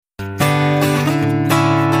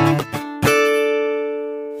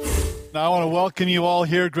Now, I want to welcome you all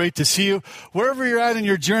here. Great to see you. Wherever you're at in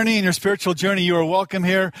your journey, in your spiritual journey, you are welcome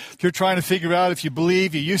here. If you're trying to figure out if you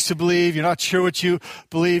believe, you used to believe, you're not sure what you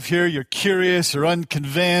believe here, you're curious or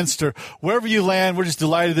unconvinced, or wherever you land, we're just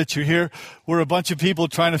delighted that you're here. We're a bunch of people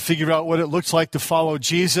trying to figure out what it looks like to follow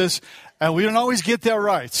Jesus. And we don't always get that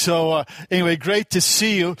right. So anyway, great to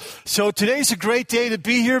see you. So today's a great day to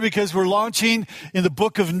be here because we're launching in the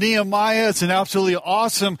book of Nehemiah. It's an absolutely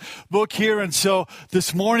awesome book here. And so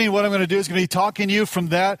this morning, what I'm going to do is going to be talking to you from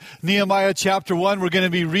that, Nehemiah chapter 1. We're going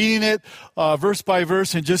to be reading it verse by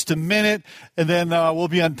verse in just a minute. And then we'll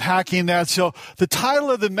be unpacking that. So the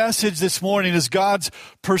title of the message this morning is God's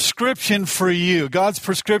prescription for you. God's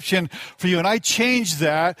prescription for you. And I changed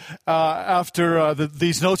that after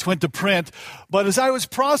these notes went to print. But as I was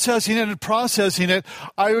processing it,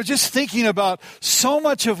 I was just thinking about so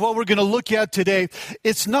much of what we're going to look at today.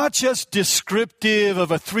 It's not just descriptive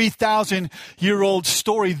of a 3,000-year-old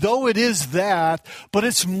story, though it is that, but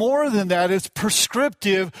it's more than that. It's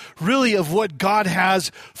prescriptive, really, of what God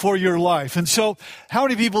has for your life. And so, how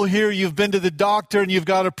many people here, you've been to the doctor and you've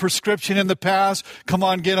got a prescription in the past? Come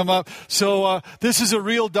on, get them up. So, this is a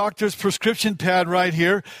real doctor's prescription pad right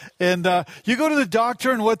here. And you go to the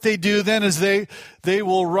doctor, and what they do then is they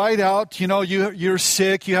will write out, you're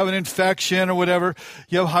sick, you have an infection or whatever,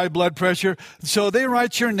 you have high blood pressure. So they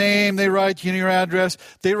write your name, they write your address,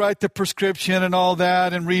 they write the prescription and all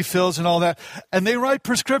that, and refills and all that, and they write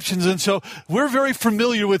prescriptions. And so we're very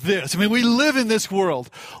familiar with this. I mean, we live in this world.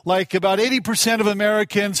 Like about 80% of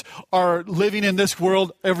Americans are living in this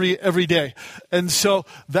world every day. And so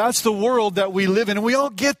that's the world that we live in, and we all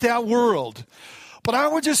get that world. But I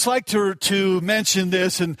would just like to mention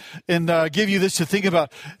this and give you this to think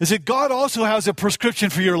about, is that God also has a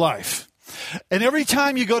prescription for your life. And every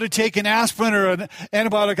time you go to take an aspirin or an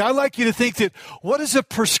antibiotic, I'd like you to think that, what is a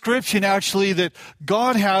prescription actually that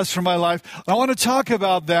God has for my life? And I want to talk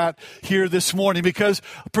about that here this morning, because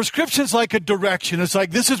prescription is like a direction. It's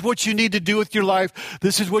like, this is what you need to do with your life.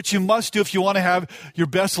 This is what you must do if you want to have your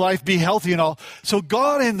best life, be healthy and all. So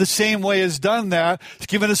God, in the same way, has done that. He's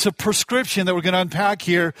given us a prescription that we're going to unpack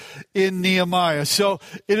here in Nehemiah. So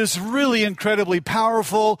it is really incredibly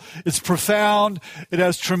powerful. It's profound. It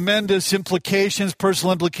has tremendous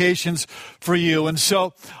personal implications for you. And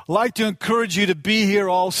so I'd like to encourage you to be here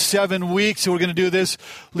all 7 weeks. So we're going to do this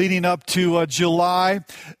leading up to July.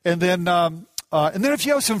 And then if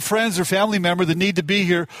you have some friends or family member that need to be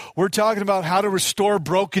here, we're talking about how to restore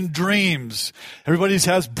broken dreams. Everybody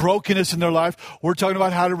has brokenness in their life. We're talking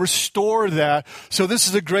about how to restore that. So this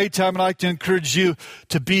is a great time, and I'd like to encourage you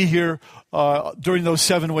to be here during those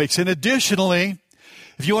 7 weeks. And additionally,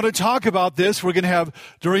 if you want to talk about this, we're going to have,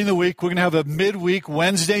 during the week, we're going to have a midweek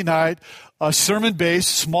Wednesday night, a sermon-based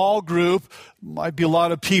small group. Might be a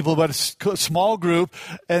lot of people, but a small group.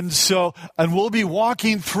 And we'll be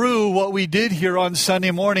walking through what we did here on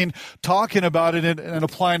Sunday morning, talking about it and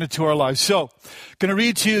applying it to our lives. So, going to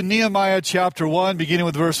read to you Nehemiah chapter 1, beginning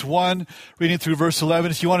with verse 1, reading through verse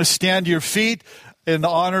 11. If you want to stand to your feet in the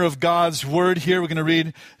honor of God's word here, we're going to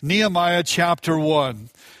read Nehemiah chapter 1.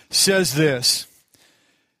 It says this.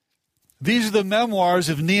 These are the memoirs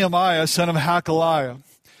of Nehemiah, son of Hakaliah.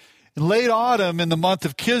 In late autumn, in the month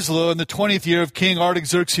of Kislev, in the 20th year of King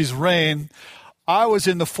Artaxerxes' reign, I was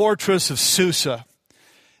in the fortress of Susa.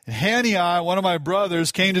 And Hanani, one of my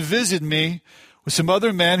brothers, came to visit me with some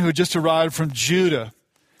other men who had just arrived from Judah.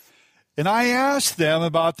 And I asked them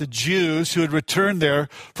about the Jews who had returned there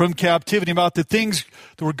from captivity, about the things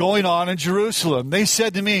that were going on in Jerusalem. They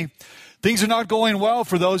said to me, things are not going well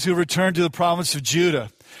for those who returned to the province of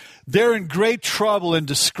Judah. They're in great trouble and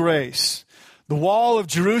disgrace. The wall of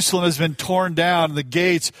Jerusalem has been torn down and the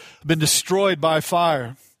gates have been destroyed by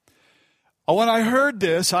fire. When I heard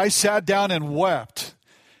this, I sat down and wept.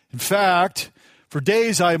 In fact, for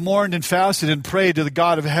days I mourned and fasted and prayed to the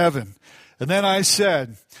God of heaven. And then I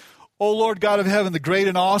said, O Lord God of heaven, the great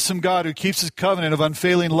and awesome God who keeps his covenant of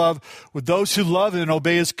unfailing love with those who love him and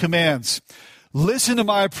obey his commands, listen to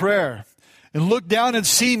my prayer. And look down and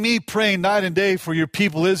see me praying night and day for your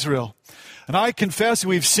people Israel. And I confess that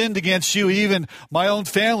we've sinned against you, even my own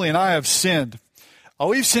family, and I have sinned.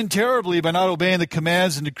 We've sinned terribly by not obeying the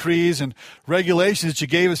commands and decrees and regulations that you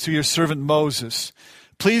gave us through your servant Moses.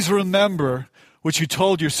 Please remember what you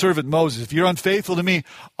told your servant Moses. If you're unfaithful to me,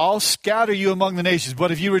 I'll scatter you among the nations.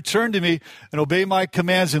 But if you return to me and obey my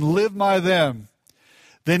commands and live by them,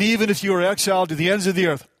 then even if you are exiled to the ends of the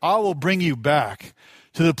earth, I will bring you back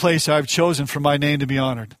to the place I've chosen for my name to be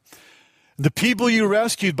honored. The people you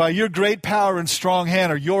rescued by your great power and strong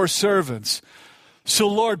hand are your servants. So,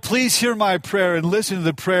 Lord, please hear my prayer and listen to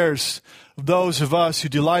the prayers of those of us who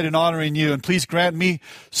delight in honoring you. And please grant me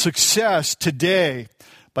success today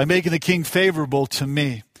by making the king favorable to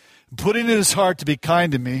me, putting it in his heart to be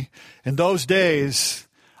kind to me. In those days,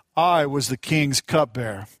 I was the king's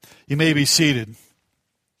cupbearer. You may be seated.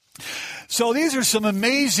 So these are some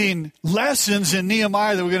amazing lessons in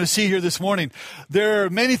Nehemiah that we're going to see here this morning. There are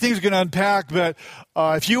many things we're going to unpack, but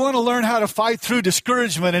if you want to learn how to fight through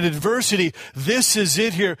discouragement and adversity, this is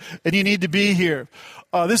it here, and you need to be here.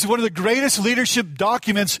 This is one of the greatest leadership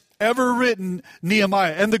documents ever written,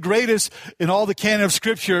 Nehemiah, and the greatest in all the canon of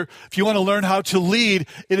Scripture. If you want to learn how to lead,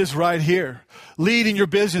 it is right here. Lead in your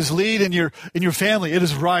business, lead in your family, it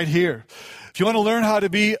is right here. If you want to learn how to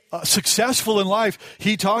be successful in life,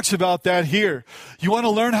 he talks about that here. You want to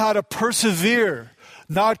learn how to persevere,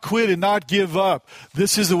 not quit and not give up.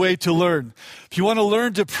 This is the way to learn. If you want to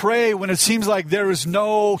learn to pray when it seems like there is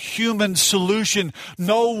no human solution,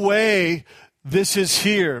 no way, this is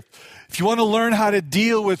here. If you want to learn how to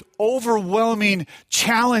deal with overwhelming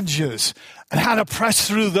challenges and how to press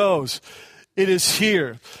through those, it is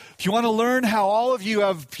here. If you want to learn how all of you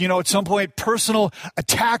have, at some point personal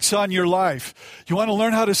attacks on your life, you want to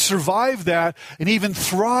learn how to survive that and even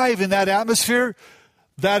thrive in that atmosphere,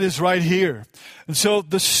 that is right here. And so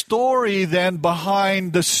the story then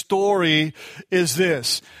behind the story is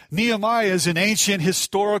this. Nehemiah is an ancient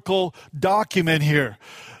historical document here.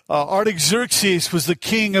 Artaxerxes was the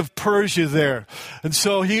king of Persia there. And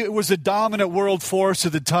so he was a dominant world force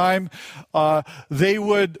at the time. They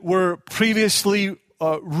were previously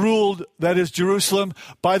ruled, that is Jerusalem,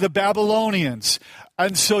 by the Babylonians.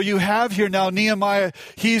 And so you have here now Nehemiah,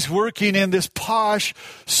 he's working in this posh,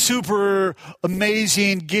 super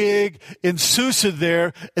amazing gig in Susa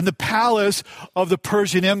there in the palace of the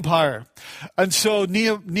Persian Empire. And so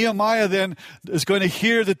Nehemiah then is going to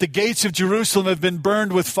hear that the gates of Jerusalem have been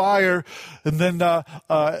burned with fire, and then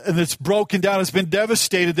and it's broken down. It's been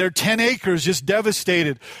devastated. There are 10 acres just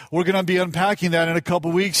devastated. We're going to be unpacking that in a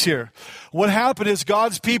couple weeks here. What happened is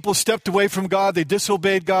God's people stepped away from God. They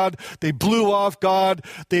disobeyed God. They blew off God.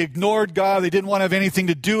 They ignored God. They didn't want to have anything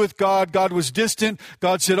to do with God. God was distant.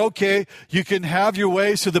 God said, okay, you can have your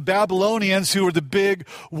way. So the Babylonians, who were the big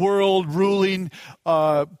world ruling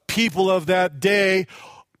people of that day,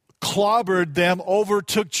 clobbered them,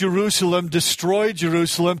 overtook Jerusalem, destroyed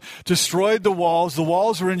the walls. The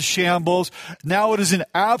walls were in shambles. Now it is an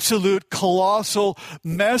absolute colossal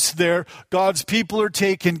mess there. God's people are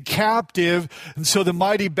taken captive, and so the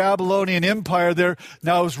mighty Babylonian Empire there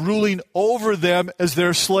now is ruling over them as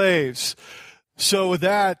their slaves. So with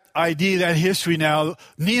that idea, that history now,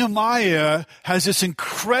 Nehemiah has this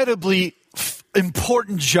incredibly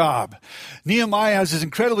important job. Nehemiah has this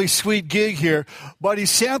incredibly sweet gig here, but he's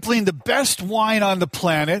sampling the best wine on the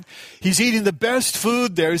planet. He's eating the best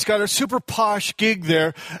food there. He's got a super posh gig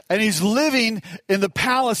there, and he's living in the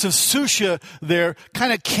palace of Susa there,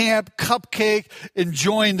 kind of camp, cupcake,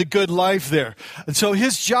 enjoying the good life there. And so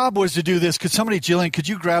his job was to do this. Jillian, could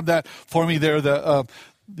you grab that for me there?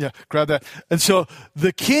 Yeah, grab that. And so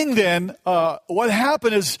the king then, what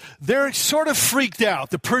happened is they're sort of freaked out.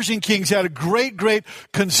 The Persian kings had a great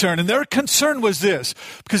concern. And their concern was this,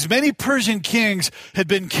 because many Persian kings had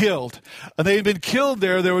been killed. And they had been killed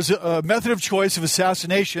there. There was a method of choice of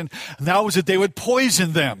assassination, and that was that they would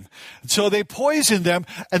poison them. And so they poisoned them,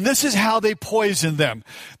 and this is how they poisoned them.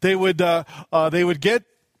 They would get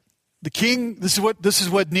the king. This is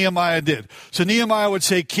what Nehemiah did. So Nehemiah would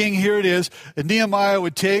say, "King, here it is," and Nehemiah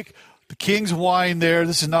would take the king's wine there.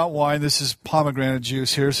 This is not wine. This is pomegranate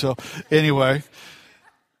juice here. So anyway,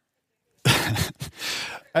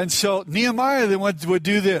 and so Nehemiah then would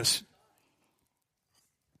do this.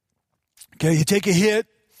 Okay, you take a hit,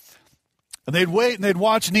 and they'd wait and they'd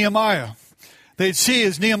watch Nehemiah. They'd see,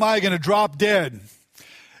 is Nehemiah going to drop dead?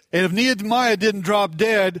 And if Nehemiah didn't drop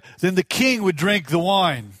dead, then the king would drink the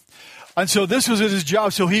wine. And so this was his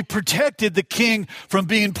job. So he protected the king from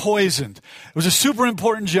being poisoned. It was a super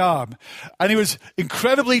important job. And he was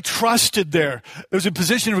incredibly trusted there. It was a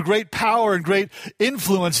position of great power and great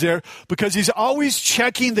influence there, because he's always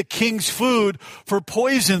checking the king's food for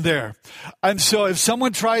poison there. And so if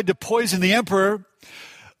someone tried to poison the emperor,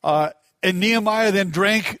 and Nehemiah then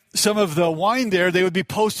drank some of the wine there, they would be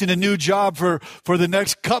posting a new job for the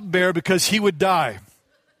next cupbearer, because he would die.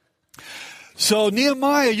 So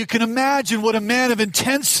Nehemiah, you can imagine what a man of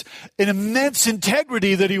immense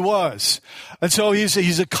integrity that he was. And so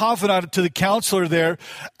he's a confidant to the counselor there,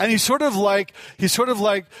 and he's sort of like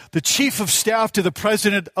the chief of staff to the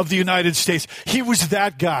president of the United States. He was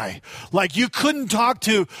that guy. Like, you couldn't talk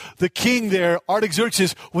to the king there,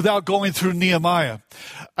 Artaxerxes, without going through Nehemiah.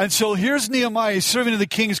 And so here's Nehemiah, he's serving in the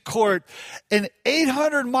king's court, and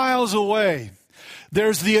 800 miles away,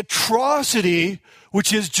 there's the atrocity,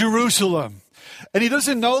 which is Jerusalem. And he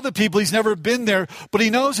doesn't know the people. He's never been there, but he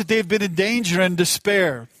knows that they've been in danger and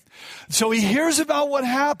despair. So he hears about what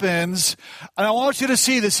happens, and I want you to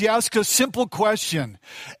see this. He asks a simple question,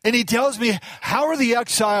 and he tells me, how are the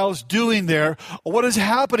exiles doing there? What is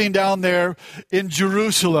happening down there in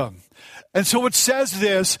Jerusalem? And so it says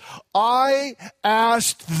this, I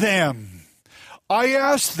asked them.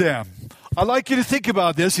 I'd like you to think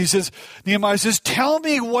about this. He says, Nehemiah says, tell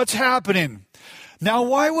me what's happening. Now,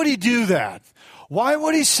 why would he do that? Why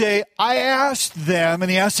would he say, I asked them,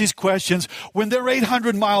 and he asked these questions when they're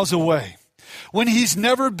 800 miles away, when he's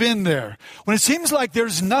never been there, when it seems like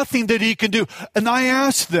there's nothing that he can do? And I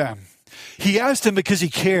asked them. He asked them because he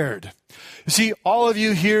cared. You see, all of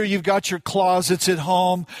you here, you've got your closets at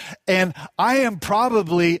home, and I am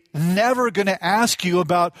probably never going to ask you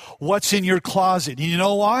about what's in your closet. You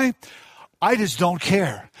know why? I just don't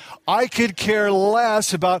care. I could care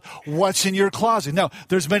less about what's in your closet. Now,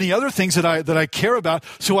 there's many other things that I care about,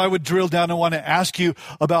 so I would drill down and want to ask you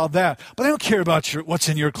about that. But I don't care about what's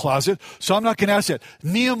in your closet, so I'm not going to ask that.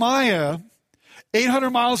 Nehemiah, 800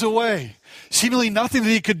 miles away, seemingly nothing that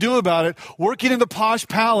he could do about it, working in the posh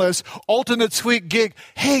palace, ultimate sweet gig.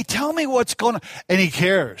 Hey, tell me what's going on. And he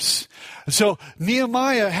cares. So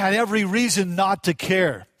Nehemiah had every reason not to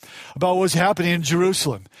care about what was happening in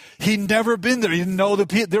Jerusalem. He'd never been there. He didn't know the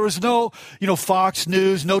people. There was no, Fox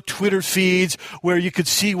News, no Twitter feeds where you could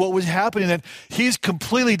see what was happening. And he's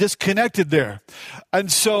completely disconnected there.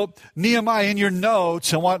 And so Nehemiah, in your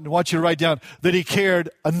notes, I want you to write down that he cared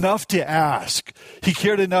enough to ask. He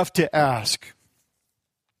cared enough to ask.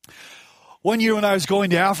 One year when I was going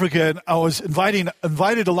to Africa, I was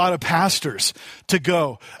invited a lot of pastors to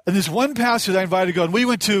go. And this one pastor that I invited to go, and we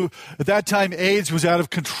went to, at that time, AIDS was out of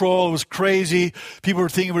control. It was crazy. People were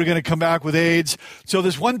thinking we were going to come back with AIDS. So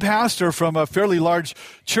this one pastor from a fairly large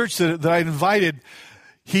church that I invited,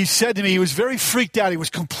 he said to me, he was very freaked out. He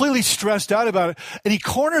was completely stressed out about it. And he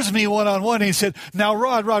corners me one-on-one, and he said, now,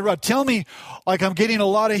 Rod, tell me, like, I'm getting a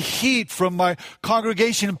lot of heat from my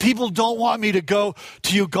congregation, and people don't want me to go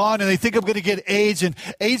to Uganda, and they think I'm going to get AIDS, and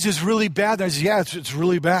AIDS is really bad. And I said, yeah, it's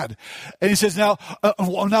really bad. And he says, now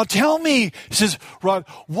tell me, he says, Rod,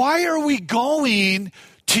 why are we going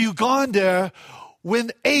to Uganda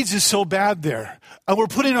when AIDS is so bad there? And we're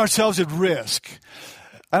putting ourselves at risk.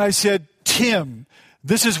 And I said, Tim,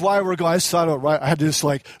 this is why we're going. I just thought about, right, I had this,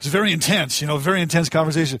 it was very intense, very intense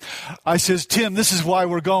conversation. I says, Tim, this is why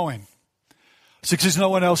we're going. I said, because no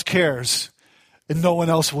one else cares, and no one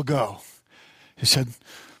else will go. He said,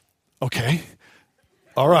 okay,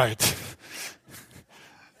 all right.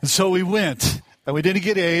 And so we went, and we didn't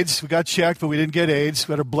get AIDS. We got checked, but we didn't get AIDS.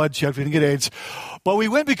 We had our blood checked, we didn't get AIDS. But we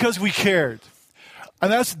went because we cared.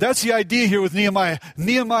 And that's the idea here with Nehemiah.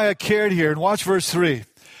 Nehemiah cared here, and watch verse 3.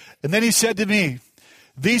 And then he said to me,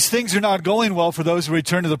 these things are not going well for those who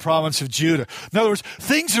return to the province of Judah. In other words,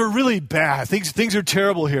 things are really bad. Things are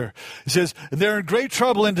terrible here. He says, they're in great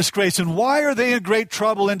trouble and disgrace. And why are they in great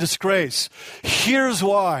trouble and disgrace? Here's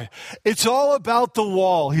why. It's all about the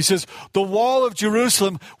wall. He says, the wall of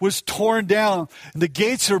Jerusalem was torn down, and the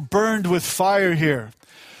gates are burned with fire here.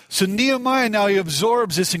 So Nehemiah now, he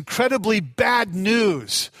absorbs this incredibly bad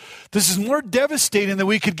news. This is more devastating than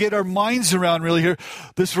we could get our minds around really here.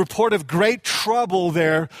 This report of great trouble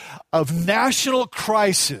there, of national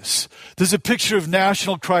crisis. This is a picture of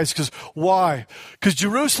national crisis. Because why? Because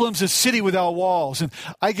Jerusalem's a city without walls. And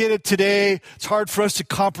I get it today. It's hard for us to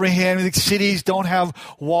comprehend. I think cities don't have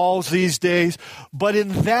walls these days. But in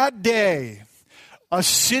that day, a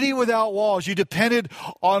city without walls, you depended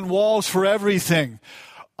on walls for everything.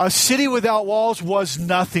 A city without walls was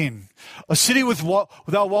nothing. A city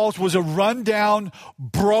without walls was a rundown,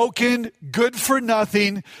 broken,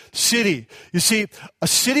 good-for-nothing city. You see, a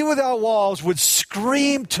city without walls would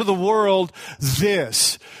scream to the world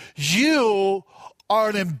this: you are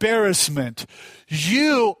an embarrassment.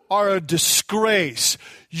 You are a disgrace.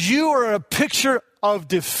 You are a picture of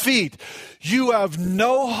defeat. You have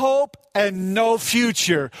no hope and no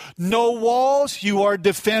future. No walls, you are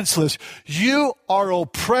defenseless. You are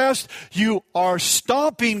oppressed. You are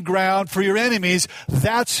stomping ground for your enemies.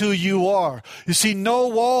 That's who you are. You see, no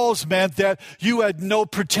walls meant that you had no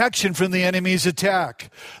protection from the enemy's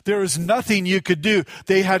attack. There was nothing you could do.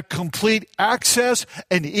 They had complete access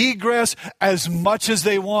and egress as much as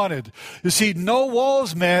they wanted. You see, no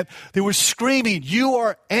walls meant they were screaming, you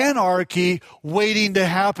are anarchy waiting to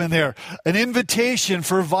happen there. An invitation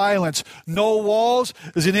for violence. No walls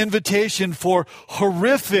is an invitation for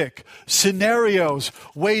horrific scenarios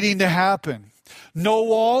waiting to happen. No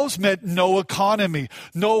walls meant no economy.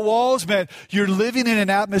 No walls meant you're living in an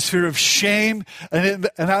atmosphere of shame, an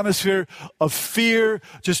atmosphere of fear,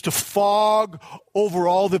 just a fog over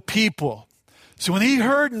all the people. So when he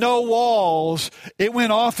heard no walls, it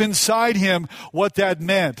went off inside him what that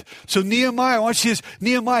meant. So Nehemiah, I want you to see this.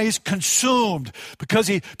 Nehemiah is consumed because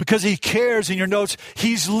he cares. In your notes,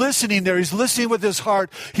 he's listening there. He's listening with his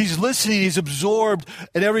heart. He's listening. He's absorbed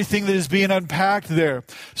at everything that is being unpacked there.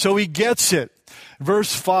 So he gets it.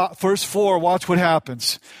 Verse 4, watch what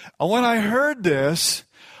happens. And when I heard this,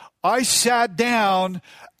 I sat down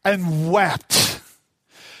and wept.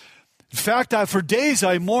 In fact, for days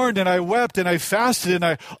I mourned and I wept and I fasted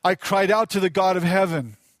and I cried out to the God of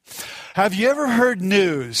heaven. Have you ever heard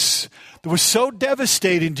news that was so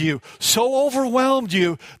devastating to you, so overwhelmed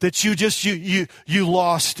you that you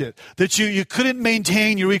lost it, that you couldn't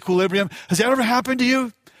maintain your equilibrium? Has that ever happened to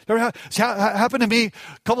you? It's happened to me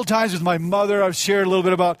a couple times with my mother. I've shared a little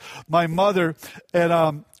bit about my mother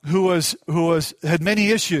and who had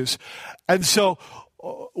many issues. And so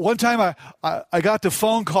one time I got the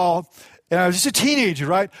phone call, and I was just a teenager,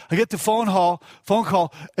 right? I get the phone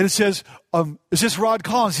call, and it says, is this Rod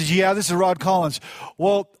Collins? I said, yeah, this is Rod Collins.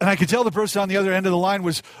 Well, and I could tell the person on the other end of the line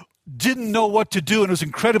didn't know what to do, and it was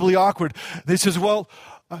incredibly awkward. They says, well,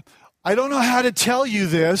 I don't know how to tell you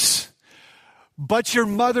this, but your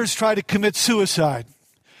mother's tried to commit suicide.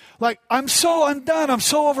 Like, I'm so undone, I'm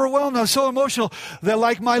so overwhelmed, I'm so emotional that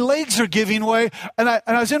like my legs are giving way. And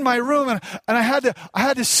I was in my room and I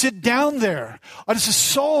had to sit down there. I was just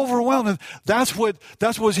so overwhelmed. And that's what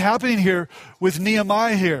was happening here with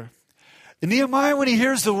Nehemiah here. And Nehemiah, when he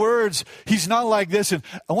hears the words, he's not like this. And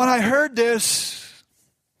when I heard this,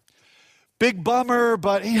 big bummer,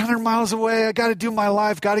 but 800 miles away, I got to do my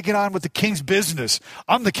life, got to get on with the king's business.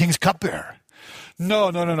 I'm the king's cupbearer.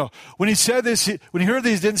 No. When he said this, when he heard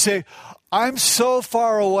this, he didn't say, I'm so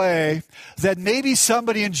far away that maybe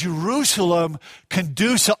somebody in Jerusalem can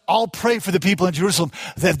do so. I'll pray for the people in Jerusalem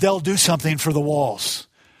that they'll do something for the walls.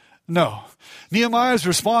 No. Nehemiah's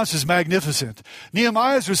response is magnificent.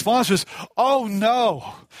 Nehemiah's response was, oh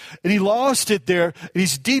no. And he lost it there. And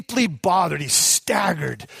he's deeply bothered. He's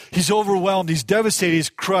staggered. He's overwhelmed. He's devastated. He's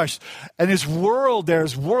crushed. And his world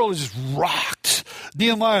is just rocked.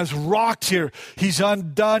 Nehemiah's rocked here. He's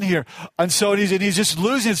undone here. And so he's just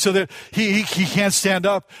losing it so that he can't stand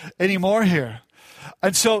up anymore here.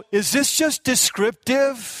 And so is this just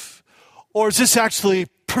descriptive or is this actually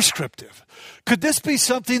prescriptive? Could this be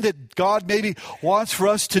something that God maybe wants for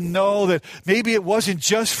us to know, that maybe it wasn't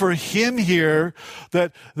just for him here,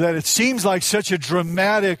 that it seems like such a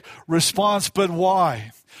dramatic response, but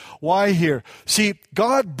why? Why here? See,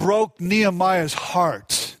 God broke Nehemiah's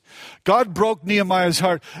heart. God broke Nehemiah's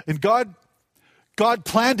heart, and God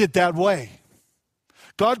planned it that way.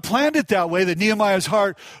 God planned it that way, that Nehemiah's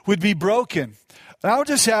heart would be broken. And I'll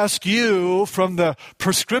just ask you from the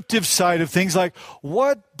prescriptive side of things, like,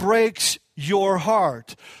 what breaks your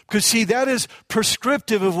heart? Because see, that is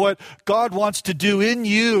prescriptive of what God wants to do in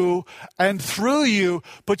you and through you.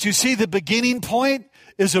 But you see, the beginning point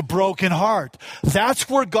is a broken heart. That's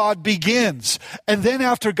where God begins. And then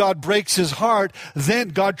after God breaks his heart, then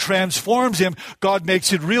God transforms him. God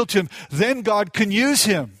makes it real to him. Then God can use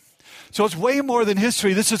him. So it's way more than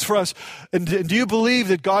history. This is for us. And do you believe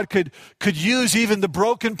that God could use even the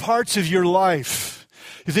broken parts of your life?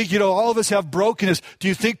 You think, all of us have brokenness. Do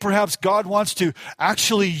you think perhaps God wants to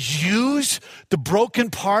actually use the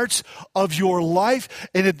broken parts of your life?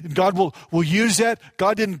 And God will use that.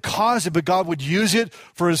 God didn't cause it, but God would use it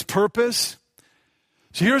for his purpose.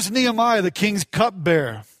 So here's Nehemiah, the king's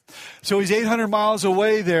cupbearer. So he's 800 miles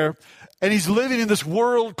away there. And he's living in this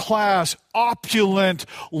world-class, opulent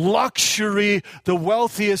luxury, the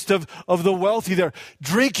wealthiest of the wealthy there,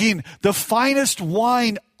 drinking the finest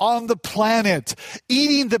wine on the planet,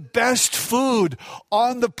 eating the best food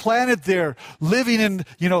on the planet there, living in,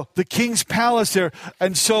 the king's palace there.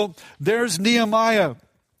 And so there's Nehemiah.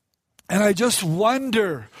 And I just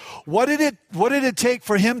wonder, what did it take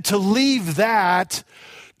for him to leave that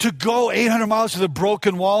to go 800 miles to the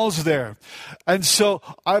broken walls there. And so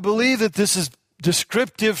I believe that this is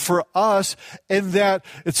descriptive for us in that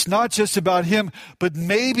it's not just about him, but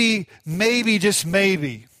maybe, just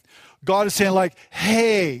maybe, God is saying like,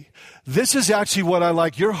 hey, this is actually what I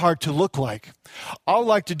like your heart to look like. I'd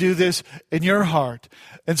like to do this in your heart.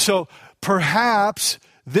 And so perhaps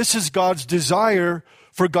this is God's desire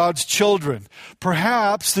for God's children.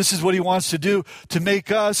 Perhaps this is what he wants to do to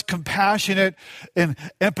make us compassionate and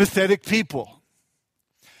empathetic people.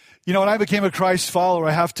 You know, when I became a Christ follower,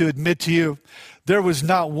 I have to admit to you, there was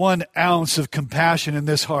not 1 ounce of compassion in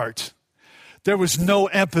this heart. There was no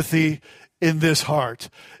empathy in this heart.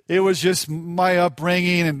 It was just my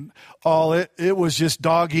upbringing and all. It was just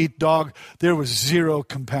dog eat dog. There was zero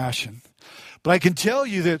compassion. But I can tell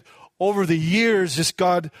you that over the years, just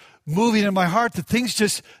God moving in my heart, that things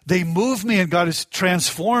just, they move me, and God has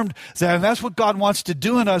transformed that. And that's what God wants to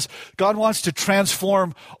do in us. God wants to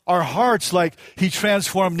transform our hearts like he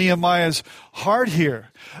transformed Nehemiah's heart here.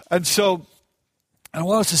 And so I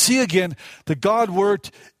want us to see again that God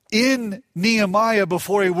worked in Nehemiah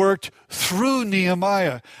before he worked through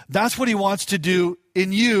Nehemiah. That's what he wants to do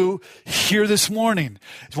in you here this morning.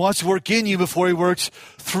 He wants to work in you before he works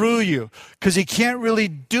through you, because he can't really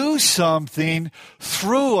do something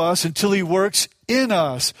through us until he works in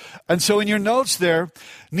us. And so in your notes there,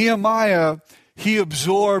 Nehemiah, he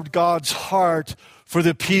absorbed God's heart for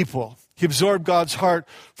the people. He absorbed God's heart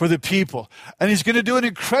for the people. And he's going to do an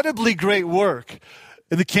incredibly great work.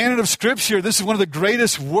 In the canon of Scripture, this is one of the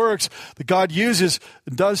greatest works that God uses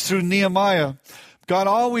and does through Nehemiah. God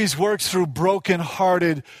always works through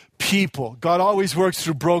broken-hearted people. God always works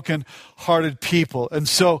through broken-hearted people. And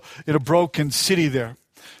so, in a broken city there.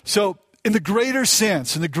 So, in the greater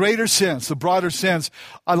sense, the broader sense,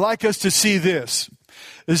 I'd like us to see this,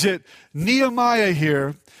 is that Nehemiah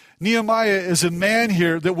is a man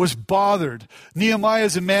here that was bothered. Nehemiah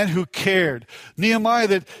is a man who cared. Nehemiah,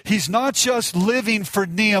 that he's not just living for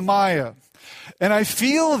Nehemiah. And I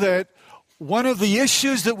feel that one of the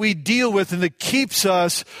issues that we deal with and that keeps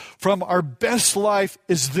us from our best life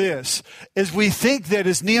is this, is we think that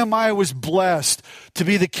as Nehemiah was blessed to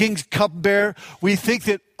be the king's cupbearer, we think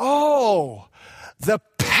that, oh, the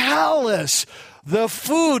palace, the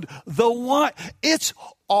food, the wine, it's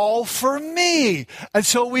all for me. And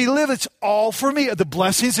so we live, it's all for me. The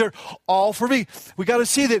blessings are all for me. We got to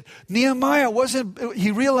see that Nehemiah he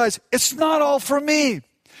realized it's not all for me.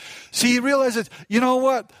 See, he realized that, you know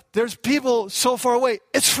what? There's people so far away.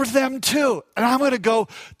 It's for them too. And I'm going to go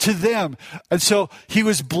to them. And so he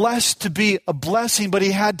was blessed to be a blessing, but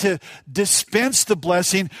he had to dispense the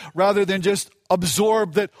blessing rather than just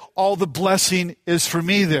absorb that all the blessing is for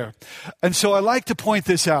me there. And so I like to point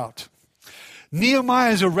this out.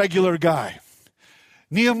 Nehemiah is a regular guy.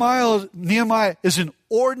 Nehemiah is an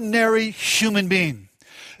ordinary human being.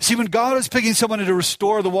 See, when God is picking someone to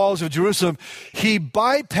restore the walls of Jerusalem, he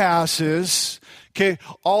bypasses,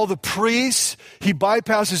 all the priests, he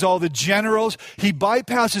bypasses all the generals, he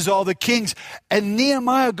bypasses all the kings, and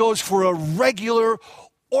Nehemiah goes for a regular,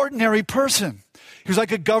 ordinary person. He was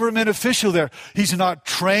like a government official there. He's not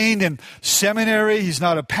trained in seminary. He's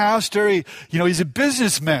not a pastor. He's a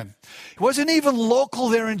businessman. He wasn't even local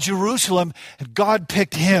there in Jerusalem, and God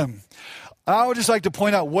picked him. I would just like to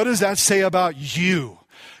point out, what does that say about you?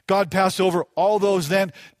 God passed over all those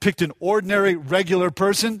then, picked an ordinary, regular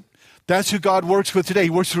person. That's who God works with today. He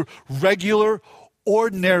works through regular,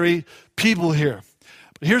 ordinary people here.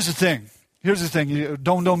 But here's the thing.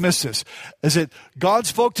 Don't miss this. Is that God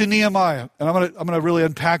spoke to Nehemiah, and I'm going to really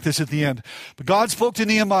unpack this at the end. But God spoke to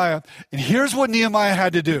Nehemiah, and here's what Nehemiah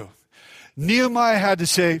had to do. Nehemiah had to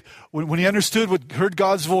say, when he understood heard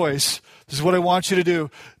God's voice, this is what I want you to do.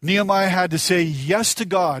 Nehemiah had to say yes to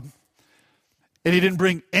God, and he didn't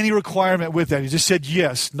bring any requirement with that. He just said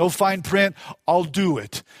yes, no fine print, I'll do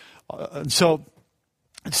it. And so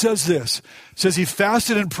it says this. It says he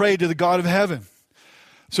fasted and prayed to the God of heaven.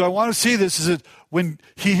 So I want to see this, is that when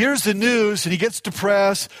he hears the news and he gets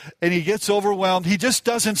depressed and he gets overwhelmed, he just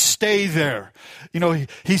doesn't stay there.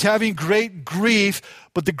 He's having great grief,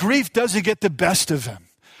 but the grief doesn't get the best of him.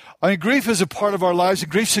 Grief is a part of our lives,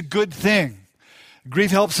 and grief's a good thing.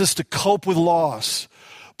 Grief helps us to cope with loss.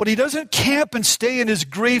 But he doesn't camp and stay in his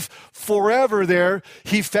grief forever there.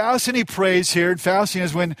 He fasts and he prays here. And fasting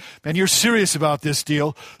is when, man, you're serious about this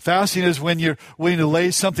deal. Fasting is when you're willing to lay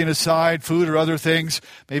something aside, food or other things,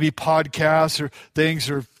 maybe podcasts or things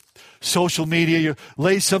or social media. You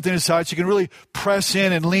lay something aside so you can really press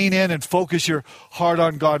in and lean in and focus your heart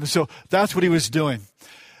on God. And so that's what he was doing.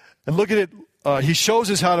 And look at it. He shows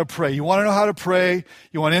us how to pray. You want to know how to pray?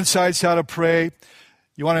 You want insights how to pray?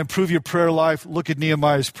 You want to improve your prayer life? Look at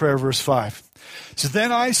Nehemiah's prayer, verse 5. So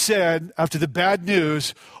then I said, after the bad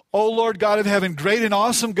news, O Lord God of heaven, great and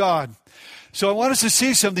awesome God. So I want us to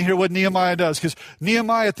see something here, what Nehemiah does, because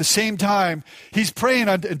Nehemiah at the same time, he's praying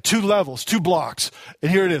on in two levels, two blocks.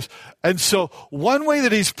 And here it is. And so one way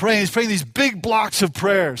that he's praying these big blocks of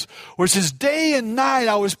prayers, where it says, day and night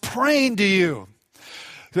I was praying to you.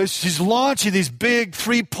 He's launching these big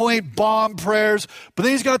 3-point bomb prayers, but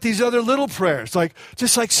then he's got these other little prayers,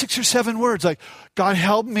 just like 6 or 7 words, like, God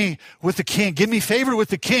help me with the king. Give me favor with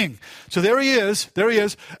the king. So there he is.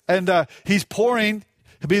 And he's pouring.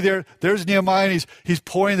 He'll be there. There's Nehemiah, and he's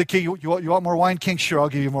pouring the king. You want more wine, king? Sure, I'll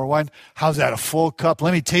give you more wine. How's that, a full cup?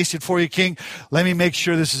 Let me taste it for you, king. Let me make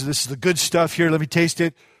sure this is the good stuff here. Let me taste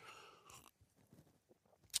it.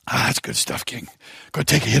 That's good stuff, king. Go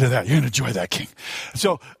take a hit of that. You're going to enjoy that, king.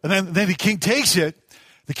 So, and then the king takes it.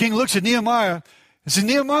 The king looks at Nehemiah and says,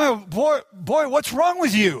 Nehemiah, boy, what's wrong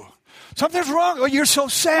with you? Something's wrong. Oh, you're so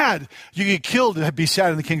sad. You get killed to be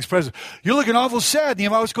sad in the king's presence. You're looking awful sad,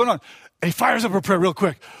 Nehemiah. What's going on? And he fires up a prayer real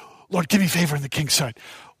quick. Lord, give me favor in the king's sight.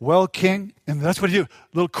 Well, king, and that's what he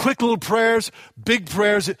do. Quick little prayers, big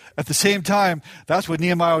prayers at the same time. That's what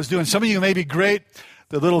Nehemiah was doing. Some of you may be great.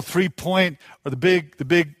 The little 3-point or the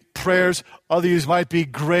big prayers. Others might be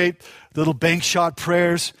great. The little bank shot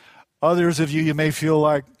prayers. Others of you may feel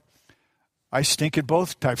like, I stink at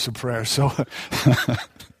both types of prayers. So,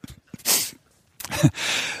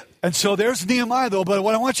 and so there's Nehemiah, though. But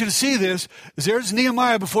what I want you to see is there's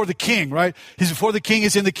Nehemiah before the king, right? He's before the king.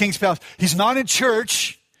 He's in the king's palace. He's not in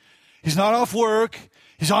church. He's not off work.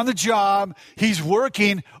 He's on the job. He's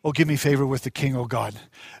working. Oh, give me favor with the king, oh God.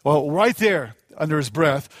 Well, right there, under his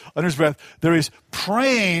breath, there is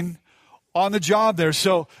praying on the job there.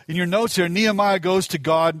 So in your notes there, Nehemiah goes to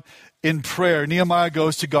God in prayer.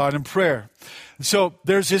 So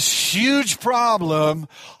there's this huge problem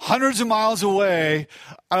hundreds of miles away.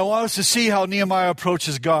 I want us to see how Nehemiah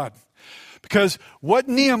approaches God. Because what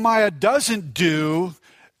Nehemiah doesn't do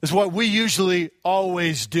is what we usually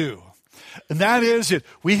always do. And that is it.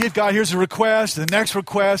 We hit God, here's a request, the next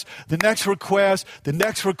request, the next request, the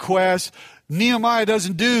next request. Nehemiah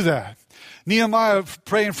doesn't do that. Nehemiah,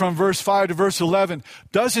 praying from verse 5 to verse 11,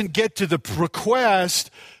 doesn't get to the request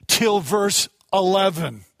till verse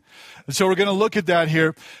 11. And so we're going to look at that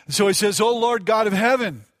here. And so he says, "O Lord God of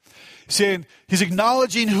heaven," saying, he's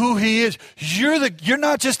acknowledging who he is. You're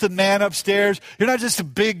not just the man upstairs. You're not just a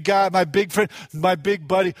big guy, my big friend, my big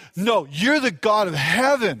buddy. No, you're the God of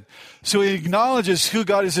heaven. So he acknowledges who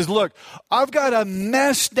God is. He says, look, I've got a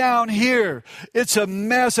mess down here. It's a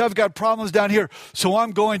mess. I've got problems down here. So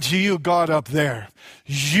I'm going to you, God up there.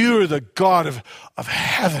 You're the God of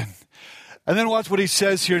heaven. And then watch what he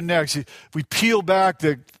says here next. If we peel back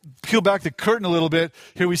the curtain a little bit,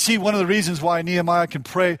 here we see one of the reasons why Nehemiah can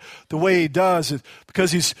pray the way he does is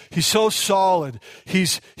because he's so solid.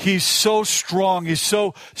 He's so strong. He's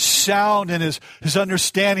so sound in his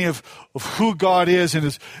understanding of who God is, and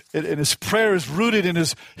his prayer is rooted in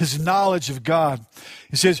his knowledge of God.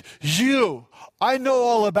 He says, I know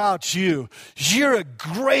all about you. You're a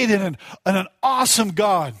great and an awesome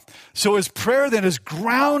God. So his prayer then is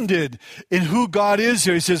grounded in who God is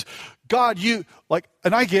here. He says, God, you,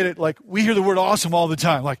 and I get it, we hear the word awesome all the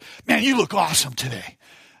time. Man, you look awesome today.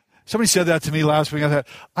 Somebody said that to me last week. I thought,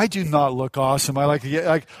 I do not look awesome.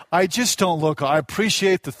 I just don't look, I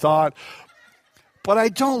appreciate the thought, but I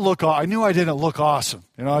don't look, I knew I didn't look awesome.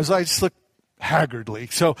 I just look haggardly.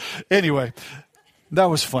 So anyway, that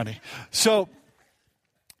was funny. So,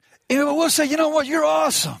 we'll say, you know what, you're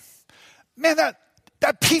awesome. Man,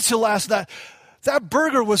 that pizza last night, that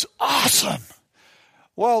burger was awesome.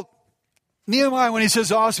 Well, Nehemiah, when he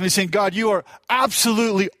says awesome, he's saying, God, you are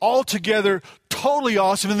absolutely altogether totally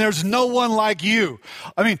awesome, and there's no one like you.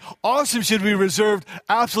 Awesome should be reserved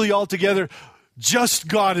absolutely altogether. Just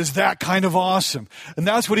God is that kind of awesome. And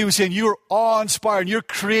that's what he was saying. You are awe-inspired. You're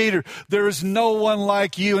creator. There is no one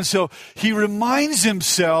like you. And so he reminds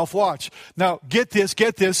himself, watch. Now, get this.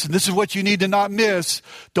 And this is what you need to not miss.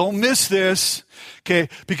 Don't miss this. Okay?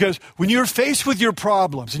 Because when you're faced with your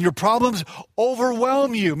problems and your problems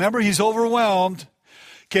overwhelm you, remember, he's overwhelmed.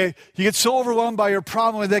 Okay? You get so overwhelmed by your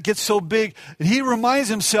problem and that gets so big. And he reminds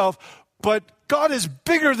himself, but God is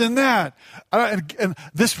bigger than that. And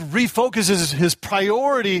this refocuses his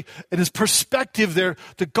priority and his perspective there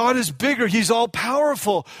that God is bigger. He's all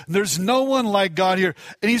powerful. And there's no one like God here.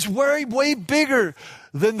 And he's way, way bigger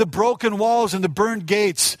than the broken walls and the burned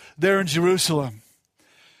gates there in Jerusalem.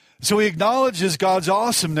 So he acknowledges God's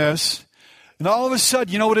awesomeness. And all of a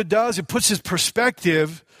sudden, you know what it does? It puts his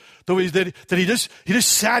perspective, though that he just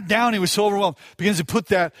sat down, he was so overwhelmed, begins to put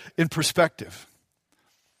that in perspective.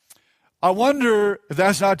 I wonder if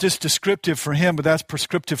that's not just descriptive for him, but that's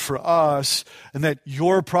prescriptive for us, and that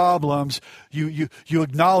your problems, you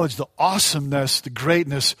acknowledge the awesomeness, the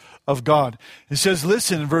greatness of God. It says,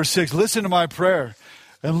 listen in verse 6, listen to my prayer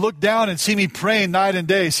and look down and see me praying night and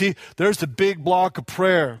day. See, there's the big block of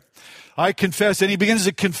prayer. I confess, and he begins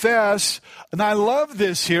to confess, and I love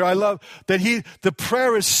this here. I love that the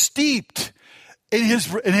prayer is steeped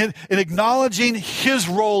in acknowledging his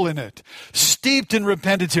role in it, steeped in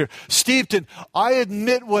repentance here, steeped in, I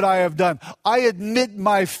admit what I have done. I admit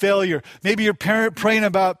my failure. Maybe you're praying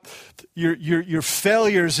about your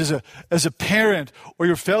failures as a parent, or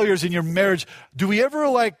your failures in your marriage. Do we ever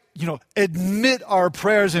admit our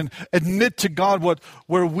prayers and admit to God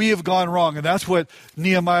where we have gone wrong? And that's what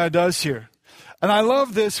Nehemiah does here. And I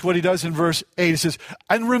love this, what he does in verse 8. He says,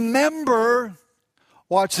 and remember,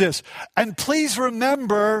 watch this, and please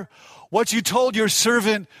remember what you told your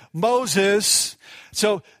servant Moses.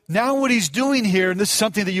 So now what he's doing here, and this is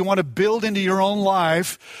something that you want to build into your own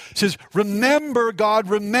life, says, remember, God,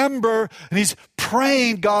 remember, and he's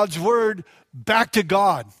praying God's word back to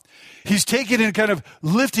God. He's taking it and kind of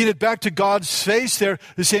lifting it back to God's face there.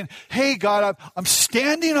 He's saying, hey, God, I'm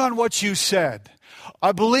standing on what you said.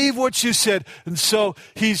 I believe what you said. And so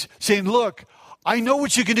he's saying, look, I know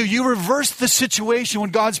what you can do. You reversed the situation when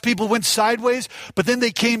God's people went sideways, but then they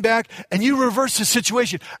came back, and you reversed the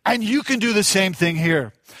situation. And you can do the same thing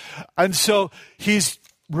here. And so he's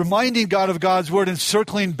reminding God of God's word and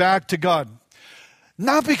circling back to God.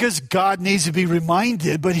 Not because God needs to be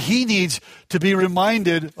reminded, but he needs to be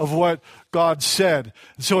reminded of what God said.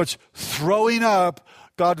 And so it's throwing up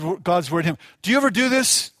God's word to him. Do you ever do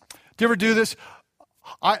this? Do you ever do this?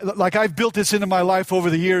 I've built this into my life over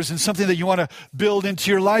the years, and something that you want to build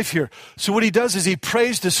into your life here. So what he does is he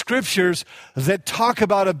prays the scriptures that talk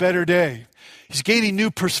about a better day. He's gaining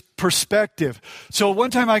new perspective. So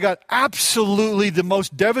one time I got absolutely the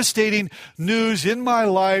most devastating news in my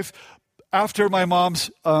life after my mom's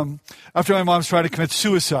tried to commit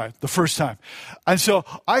suicide the first time. And so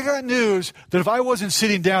I got news that if I wasn't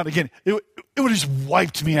sitting down, again, it would have just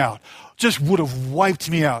wiped me out. Just would have wiped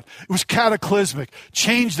me out. It was cataclysmic,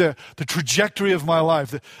 changed the trajectory of my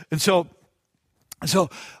life. And so I'm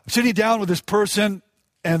sitting down with this person,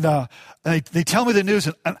 and they tell me the news,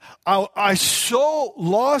 and I so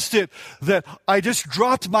lost it that I just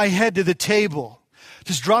dropped my head to the table.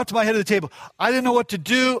 Just dropped my head to the table. I didn't know what to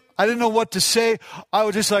do. I didn't know what to say. I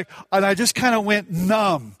was just and I just kind of went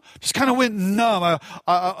numb.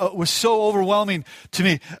 It was so overwhelming to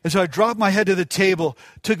me. And so I dropped my head to the table.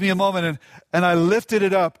 It took me a moment, and I lifted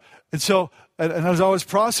it up. And so, and as I was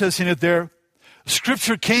processing it there,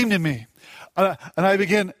 Scripture came to me. And I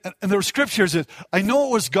began, and there were scriptures that I know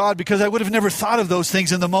it was God because I would have never thought of those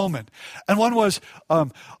things in the moment. And one was,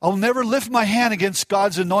 I'll never lift my hand against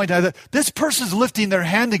God's anointed. I thought, this person's lifting their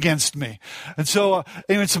hand against me. And so,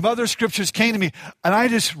 and some other scriptures came to me, and I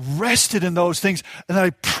just rested in those things, and then I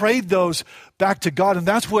prayed those back to God. And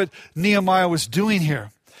that's what Nehemiah was doing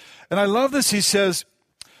here. And I love this. He says,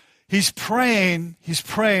 he's praying,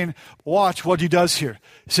 watch what he does here.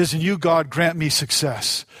 He says, and you, God, grant me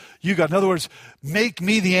success. You, God. In other words, make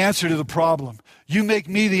me the answer to the problem. You make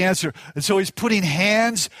me the answer. And so he's putting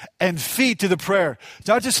hands and feet to the prayer. It's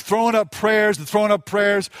not just throwing up prayers.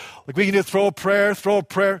 Like we can do throw a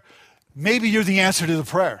prayer. Maybe you're the answer to the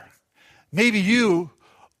prayer. Maybe you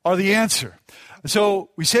are the answer. And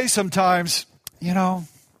so we say sometimes,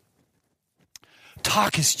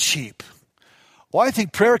 talk is cheap. Well, I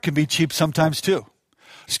think prayer can be cheap sometimes too.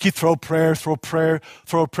 Just keep throw prayer.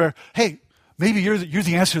 Hey, maybe you're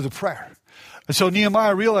the answer to the prayer. And so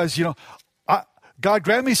Nehemiah realized, God,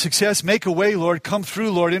 grant me success, make a way, Lord, come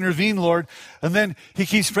through, Lord, intervene, Lord. And then he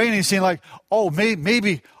keeps praying, and he's saying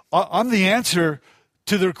maybe I'm the answer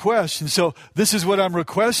to the request. And so this is what I'm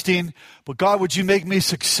requesting, but God, would you make me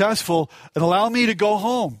successful and allow me to go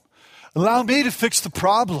home? Allow me to fix the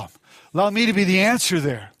problem. Allow me to be the answer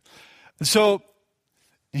there. And so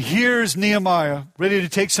here's Nehemiah ready to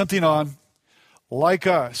take something on like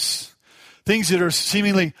us. Things that are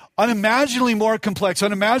seemingly unimaginably more complex,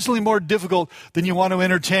 unimaginably more difficult than you want to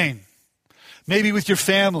entertain. Maybe with your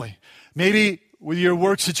family, maybe with your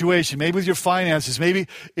work situation, maybe with your finances, maybe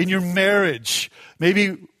in your marriage,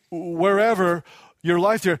 maybe wherever your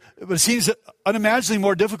life there. But it seems unimaginably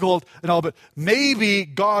more difficult and all, but maybe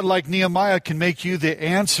God, like Nehemiah, can make you the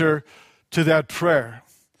answer to that prayer.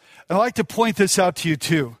 And I'd like to point this out to you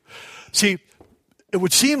too. See, it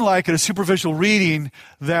would seem like at a superficial reading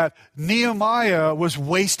that Nehemiah was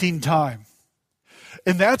wasting time.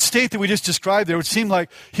 In that state that we just described there, it would seem like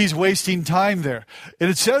he's wasting time there. And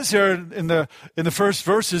it says there in the first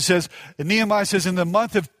verse, it says, and Nehemiah says, in the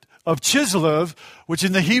month of Chislev, which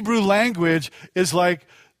in the Hebrew language is like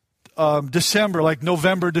December, like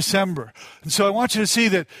November, December. And so I want you to see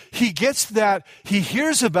that he gets that, he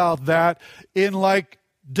hears about that in like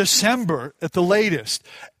December at the latest.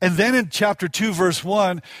 And then in chapter 2, verse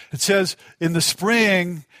 1, it says, in the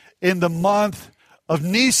spring, in the month of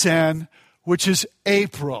Nisan, which is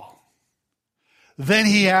April. Then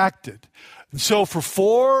he acted. And so for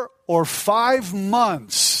 4 or 5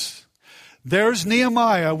 months, there's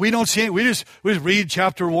Nehemiah. We don't see it. We just read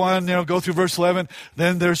chapter 1, go through verse 11.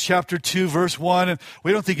 Then there's chapter 2, verse 1, and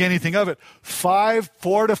we don't think anything of it. 4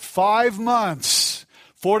 to 5 months.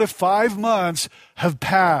 4 to 5 months have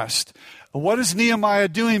passed. What is Nehemiah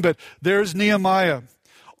doing? But there's Nehemiah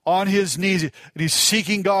on his knees, and he's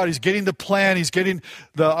seeking God. He's getting the plan. He's getting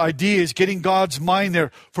the idea. He's getting God's mind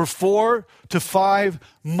there for 4 to 5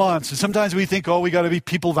 months. And sometimes we think, we got to be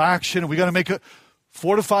people of action, and we got to make it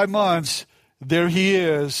 4 to 5 months. There he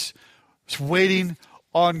is, just waiting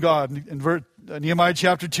on God. In Nehemiah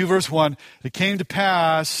chapter 2, verse 1, it came to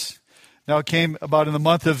pass, now it came about in the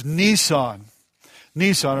month of Nisan,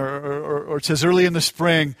 or it says early in the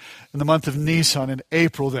spring, in the month of Nisan, in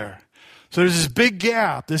April there. So there's this big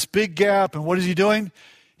gap, and what is he doing?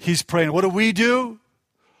 He's praying. What do we do?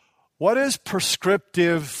 What is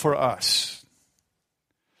prescriptive for us?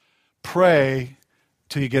 Pray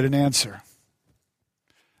till you get an answer.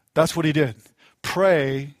 That's what he did.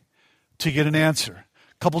 Pray to get an answer.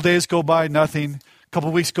 A couple days go by, nothing. A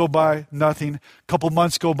couple weeks go by, nothing. A couple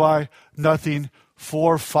months go by, nothing.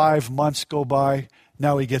 4 or 5 months go by,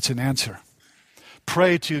 now he gets an answer.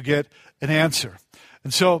 Pray to get an answer.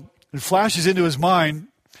 And so it flashes into his mind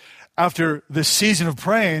after this season of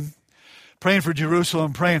praying for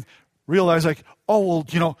Jerusalem, realize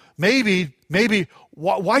maybe,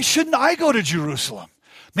 why shouldn't I go to Jerusalem?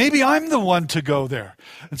 Maybe I'm the one to go there.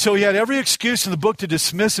 And so he had every excuse in the book to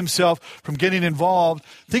dismiss himself from getting involved.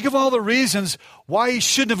 Think of all the reasons why he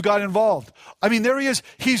shouldn't have got involved. I mean, there he is.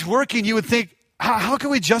 He's working. You would think, how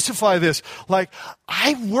can we justify this? Like,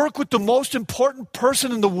 I work with the most important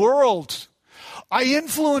person in the world. I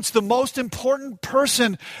influence the most important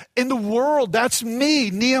person in the world. That's me,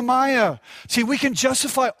 Nehemiah. See, we can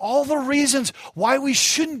justify all the reasons why we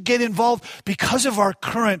shouldn't get involved because of our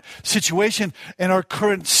current situation and our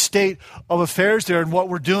current state of affairs there and what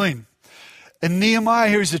we're doing. And Nehemiah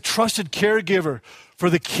here is a trusted caregiver for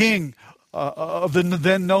the king of the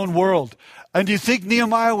then known world. And do you think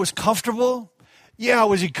Nehemiah was comfortable? Yeah,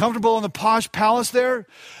 was he comfortable in the posh palace there?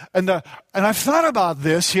 And I've thought about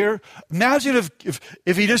this here. Imagine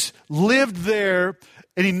if he just lived there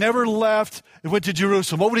and he never left and went to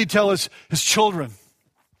Jerusalem. What would he tell his children?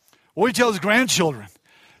 What would he tell his grandchildren?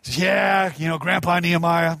 He says, yeah, Grandpa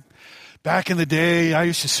Nehemiah, back in the day, I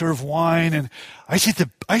used to serve wine and I used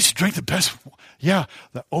to drink the best, the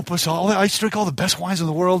opus, I used to drink all the best wines in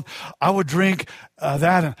the world. I would drink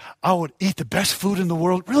that and I would eat the best food in the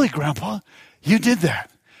world. Really, Grandpa? You did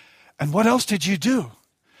that. And what else did you do?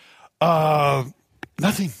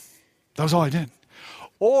 Nothing. That was all I did.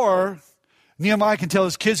 Or Nehemiah can tell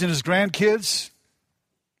his kids and his grandkids,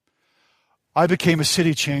 I became a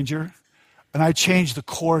city changer and I changed the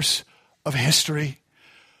course of history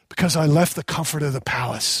because I left the comfort of the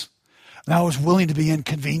palace and I was willing to be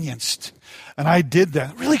inconvenienced. And I did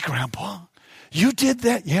that. Really, Grandpa? You did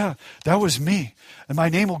that? Yeah, that was me. And my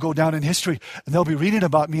name will go down in history, and they'll be reading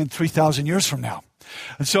about me in 3,000 years from now.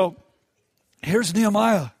 And so here's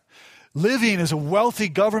Nehemiah living as a wealthy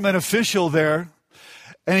government official there,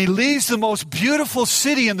 and he leaves the most beautiful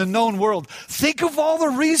city in the known world. Think of all the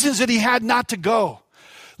reasons that he had not to go.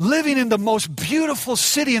 Living in the most beautiful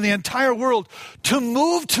city in the entire world, to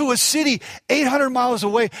move to a city 800 miles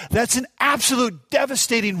away that's in absolute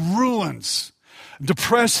devastating ruins,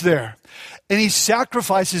 depressed there. And he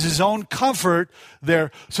sacrifices his own comfort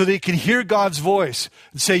there so that he can hear God's voice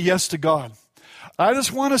and say yes to God. I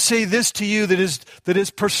just want to say this to you that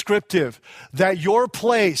is prescriptive, that your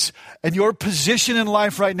place and your position in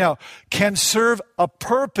life right now can serve a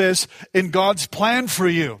purpose in God's plan for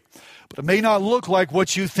you. But it may not look like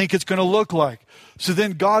what you think it's going to look like. So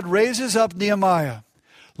then God raises up Nehemiah,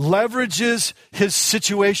 leverages his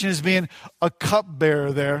situation as being a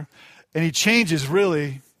cupbearer there, and he changes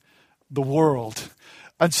really the world.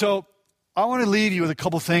 And so I want to leave you with a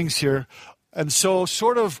couple things here. And so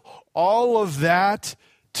sort of all of that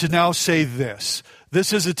to now say this.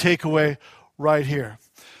 This is a takeaway right here.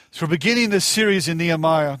 So we're beginning this series in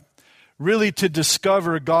Nehemiah really to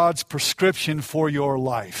discover God's prescription for your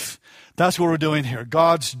life. That's what we're doing here.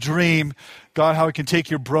 God's dream, God, how he can take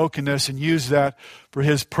your brokenness and use that for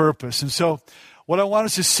his purpose. And so what I want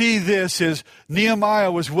us to see this is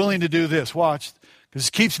Nehemiah was willing to do this. Watch. Because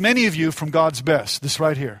it keeps many of you from God's best. This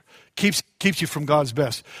right here. Keeps you from God's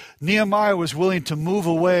best. Nehemiah was willing to move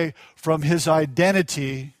away from his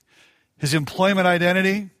identity, his employment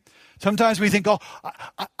identity. Sometimes we think,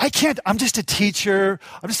 I can't, I'm just a teacher,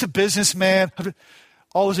 I'm just a businessman.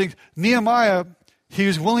 All those things. Nehemiah, he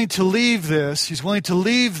was willing to leave this. He's willing to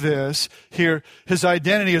leave this here, his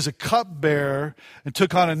identity as a cupbearer, and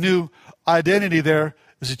took on a new identity there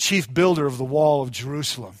as a chief builder of the wall of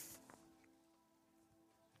Jerusalem.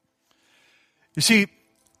 You see,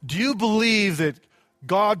 do you believe that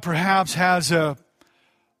God perhaps has a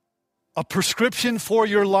prescription for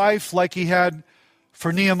your life like he had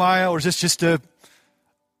for Nehemiah? Or is this just a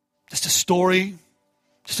story?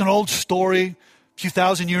 Just an old story, a few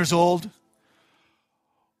thousand years old?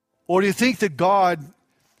 Or do you think that God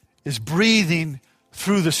is breathing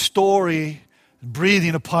through the story,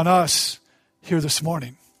 breathing upon us here this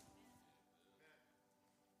morning?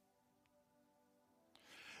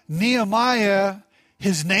 Nehemiah,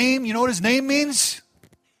 his name, you know what his name means?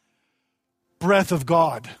 Breath of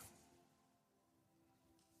God.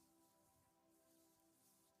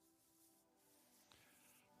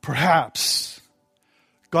 Perhaps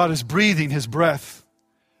God is breathing his breath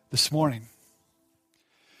this morning.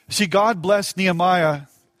 See, God blessed Nehemiah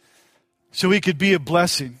so he could be a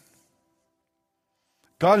blessing.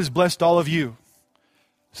 God has blessed all of you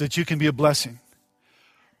so that you can be a blessing.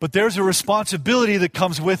 But there's a responsibility that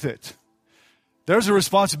comes with it. There's a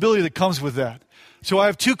responsibility that comes with that. So I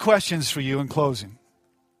have two questions for you in closing.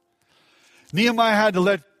 Nehemiah had to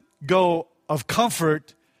let go of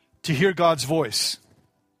comfort to hear God's voice.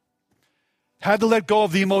 Had to let go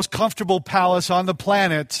of the most comfortable palace on the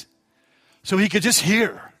planet so he could just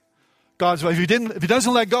hear God's voice. If he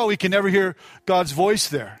doesn't let go, he can never hear God's voice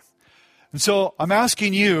there. And so I'm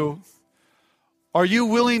asking you, are you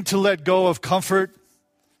willing to let go of comfort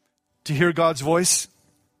to hear God's voice?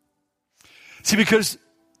 See, because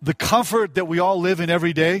the comfort that we all live in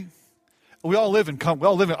every day, I live in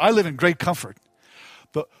great comfort.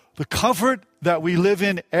 But the comfort that we live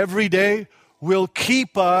in every day will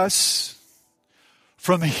keep us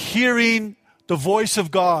from hearing the voice of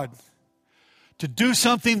God. To do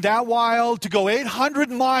something that wild, to go 800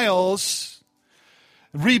 miles,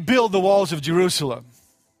 rebuild the walls of Jerusalem.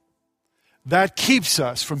 That keeps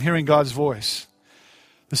us from hearing God's voice.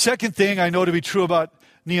 The second thing I know to be true about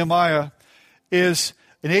Nehemiah is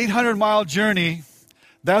an 800-mile journey,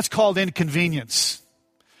 that's called inconvenience.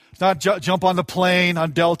 It's not jump on the plane,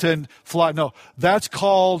 on Delta and fly. No, that's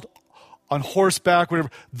called on horseback, whatever.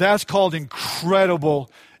 That's called incredible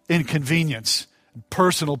inconvenience,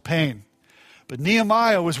 personal pain. But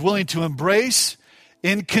Nehemiah was willing to embrace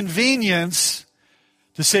inconvenience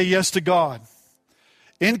to say yes to God.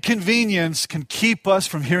 Inconvenience can keep us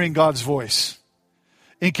from hearing God's voice.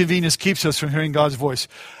 Inconvenience keeps us from hearing God's voice.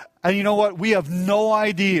 And you know what? We have no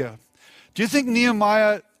idea. Do you think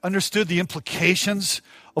Nehemiah understood the implications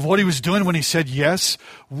of what he was doing when he said yes?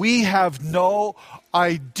 We have no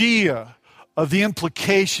idea of the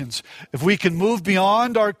implications. If we can move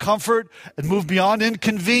beyond our comfort and move beyond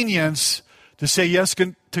inconvenience to say yes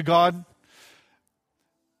to God,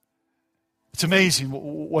 it's amazing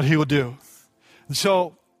what he will do. And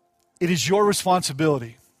so it is your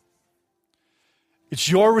responsibility. It's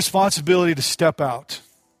your responsibility to step out.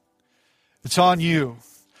 It's on you.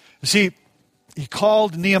 You see, he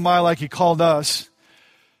called Nehemiah like he called us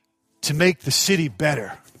to make the city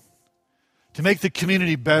better, to make the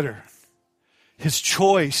community better. His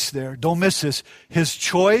choice there, don't miss this, his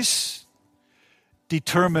choice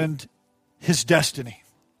determined his destiny.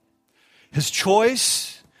 His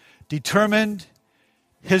choice determined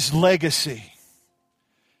his legacy.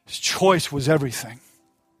 His choice was everything.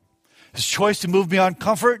 His choice to move beyond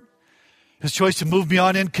comfort, his choice to move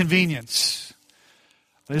beyond inconvenience.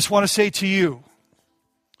 I just want to say to you,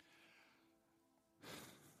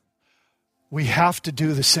 we have to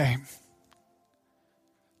do the same.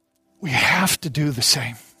 We have to do the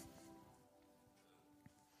same.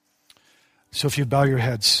 So if you bow your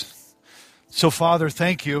heads. So Father,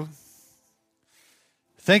 thank you.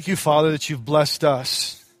 Thank you, Father, that you've blessed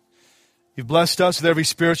us. You've blessed us with every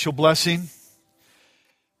spiritual blessing.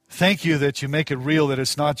 Thank you that you make it real, that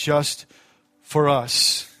it's not just for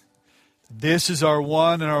us. This is our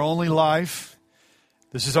one and our only life.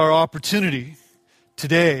 This is our opportunity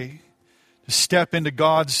today to step into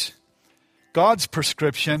God's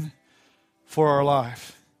prescription for our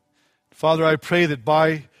life. Father, I pray that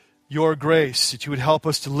by your grace, that you would help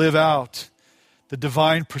us to live out the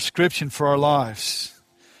divine prescription for our lives.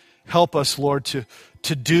 Help us, Lord,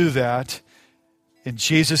 to do that. In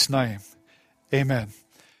Jesus' name, amen.